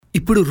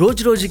ఇప్పుడు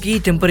రోజు రోజుకి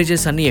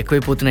టెంపరేచర్స్ అన్ని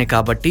ఎక్కువైపోతున్నాయి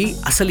కాబట్టి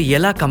అసలు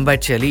ఎలా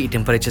కంబాట్ చేయాలి ఈ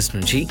టెంపరేచర్స్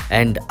నుంచి,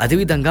 అండ్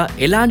అదేవిధంగా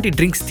ఎలాంటి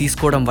డ్రింక్స్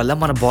తీసుకోవడం వల్ల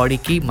మన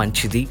బాడీకి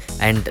మంచిది,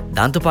 అండ్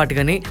దాంతో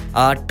పాటుగానే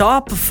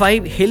టాప్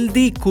 5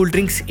 హెల్దీ కూల్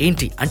డ్రింక్స్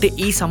ఏంటి, అంటే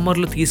ఈ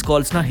సమ్మర్ లో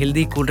తీసుకోవాల్సిన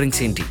హెల్దీ కూల్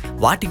డ్రింక్స్ ఏంటి,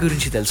 వాటి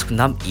గురించి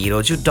తెలుసుకుందాం ఈ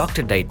రోజు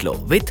డాక్టర్ డైట్ లో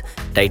విత్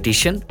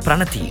డైటీషియన్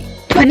ప్రణతి.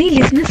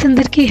 లిజనర్స్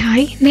అందరికీ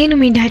హాయ్, నేను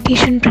మీ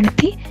డైటీషియన్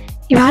ప్రణతి.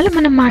 ఇవాళ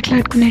మనం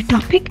మాట్లాడుకునే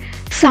టాపిక్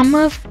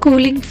సమ్మర్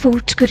కూలింగ్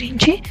ఫుడ్స్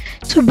గురించి.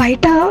 సో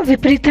బయట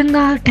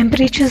విపరీతంగా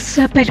టెంపరేచర్స్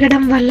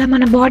పెరగడం వల్ల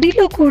మన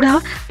బాడీలో కూడా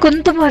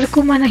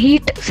కొంతవరకు మన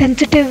హీట్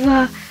సెన్సిటివ్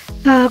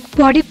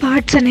బాడీ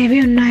పార్ట్స్ అనేవి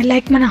ఉన్నాయి.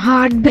 లైక్ మన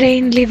హార్ట్,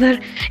 బ్రెయిన్, లివర్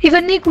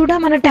ఇవన్నీ కూడా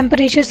మన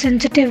టెంపరేచర్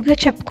సెన్సిటివ్గా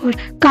చెప్పుకోరు.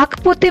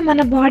 కాకపోతే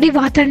మన బాడీ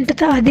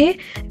వాతంతట అదే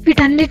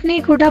వీటన్నిటినీ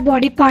కూడా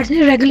బాడీ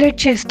పార్ట్స్ని రెగ్యులేట్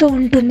చేస్తూ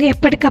ఉంటుంది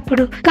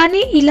ఎప్పటికప్పుడు.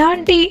 కానీ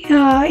ఇలాంటి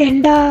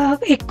ఎండ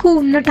ఎక్కువ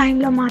ఉన్న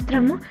టైంలో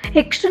మాత్రము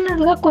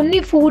ఎక్స్టర్నల్గా కొన్ని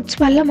ఫుడ్స్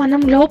వల్ల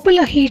మనం లోపల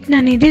హీట్ని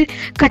అనేది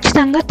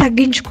ఖచ్చితంగా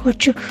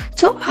తగ్గించుకోవచ్చు.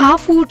 సో ఆ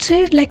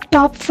ఫుడ్సే లైక్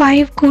టాప్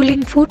 5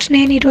 కూలింగ్ ఫుడ్స్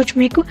నేను ఈరోజు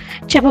మీకు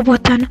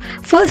చెప్పబోతాను.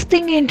 ఫస్ట్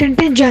థింగ్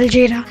ఏంటంటే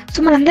జల్జీరా. సో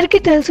మనందరికీ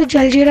తెలుసు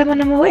జల్జీరా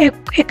మనము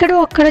ఎక్కడో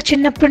అక్కడ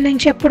చిన్నప్పటి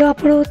నుంచి ఎప్పుడో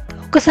అప్పుడు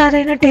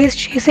ఒక్కసారైనా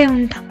టేస్ట్ చేసే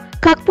ఉంటాం.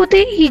 కాకపోతే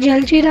ఈ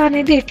జల్జీరా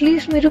అనేది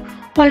అట్లీస్ట్ మీరు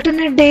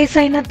ఆల్టర్నేట్ డేస్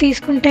అయినా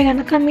తీసుకుంటే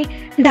కనుక మీ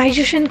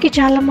డైజెషన్కి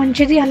చాలా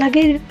మంచిది.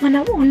 అలాగే మన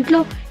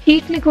ఒంట్లో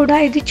హీట్ని కూడా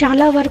ఇది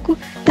చాలా వరకు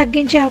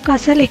తగ్గించే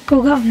అవకాశాలు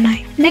ఎక్కువగా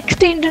ఉన్నాయి.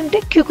 నెక్స్ట్ ఏంటంటే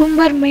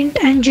cucumber, mint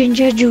and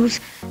ginger juice.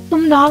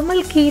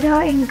 Normal కీరా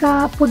ఇంకా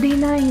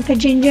పుదీనా ఇంకా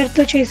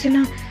జింజర్తో చేసిన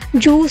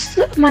జ్యూస్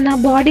మన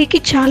బాడీకి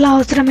చాలా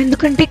అవసరం.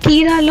 ఎందుకంటే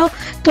కీరాలో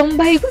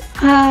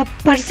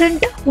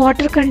 90%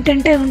 వాటర్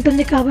కంటెంటే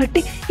ఉంటుంది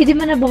కాబట్టి ఇది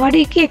మన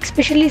బాడీకి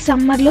ఎస్పెషల్లీ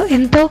సమ్మర్లో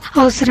ఎంతో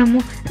అవసరము.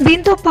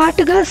 దీంతో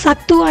పాటుగా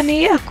సత్తు అనే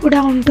కూడా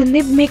ఉంటుంది.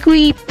 మీకు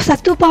ఈ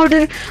సత్తు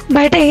పౌడర్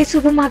బయట ఏ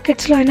సూపర్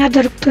మార్కెట్స్లో అయినా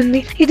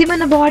దొరుకుతుంది. ఇది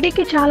మన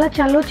బాడీకి చాలా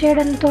చలువ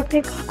చేయడంతో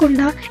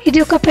కాకుండా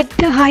ఇది ఒక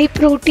పెద్ద హై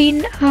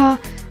ప్రోటీన్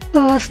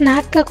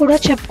స్నాక్గా కూడా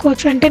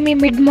చెప్పుకోవచ్చు. అంటే మీ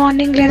మిడ్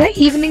మార్నింగ్ లేదా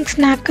ఈవినింగ్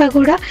స్నాక్గా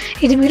కూడా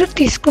ఇది మీరు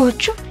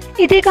తీసుకోవచ్చు.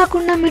 ఇదే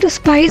కాకుండా మీరు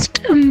స్పైస్డ్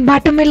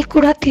బటర్ మిల్క్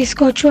కూడా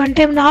తీసుకోవచ్చు.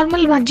 అంటే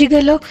నార్మల్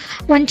మజ్జిగలో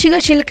మంచిగా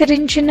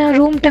చిలకరించిన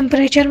రూమ్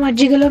టెంపరేచర్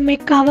మజ్జిగలో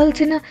మీకు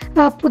కావాల్సిన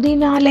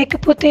పుదీనా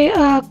లేకపోతే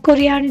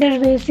కొరియాండర్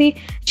వేసి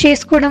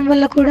చేసుకోవడం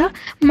వల్ల కూడా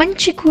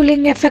మంచి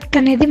కూలింగ్ ఎఫెక్ట్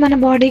అనేది మన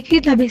బాడీకి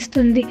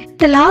లభిస్తుంది.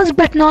 The last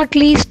but not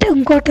least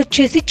ఇంకోటి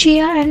వచ్చేసి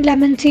chia and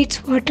lemon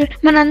seeds water.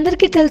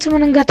 మనందరికీ తెలుసు,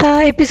 మనం గత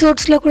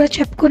ఎపిసోడ్స్లో కూడా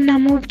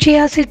చెప్పుకున్నాము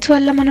చియా సీడ్స్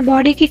వల్ల మన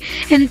బాడీకి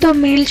ఎంతో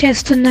మేలు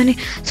చేస్తుందని.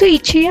 సో ఈ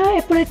చియా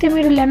ఎప్పుడైతే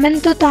మీరు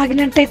లెమన్తో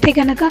తాగినట్టయితే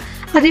కనుక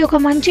అది ఒక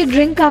మంచి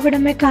డ్రింక్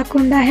అవ్వడమే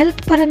కాకుండా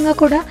హెల్త్ పరంగా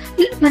కూడా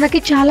మనకి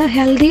చాలా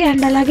హెల్దీ,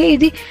 అండ్ అలాగే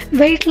ఇది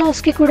వెయిట్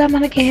లాస్కి కూడా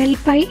మనకి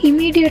హెల్ప్ అయ్యి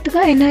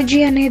ఇమీడియట్గా ఎనర్జీ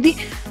అనేది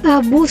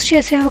బూస్ట్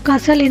చేసే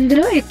అవకాశాలు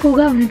ఇందులో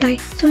ఎక్కువగా ఉంటాయి.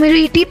 సో మీరు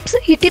ఈ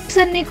టిప్స్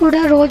అన్నీ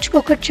కూడా రోజుకి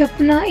ఒకటి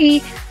చొప్పున ఈ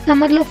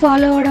సమ్మర్లో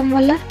ఫాలో అవడం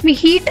వల్ల మీ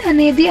హీట్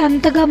అనేది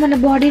అంతగా మన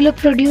బాడీలో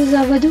ప్రొడ్యూస్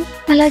అవ్వదు.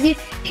 అలాగే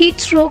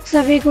హీట్ స్ట్రోక్స్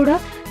అవి కూడా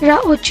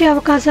వచ్చే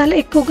అవకాశాలు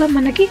ఎక్కువగా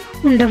మనకి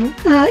ఉండవు.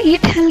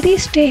 Eat healthy,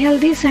 stay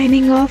healthy.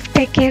 Signing off.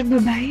 Take care.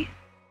 Bye.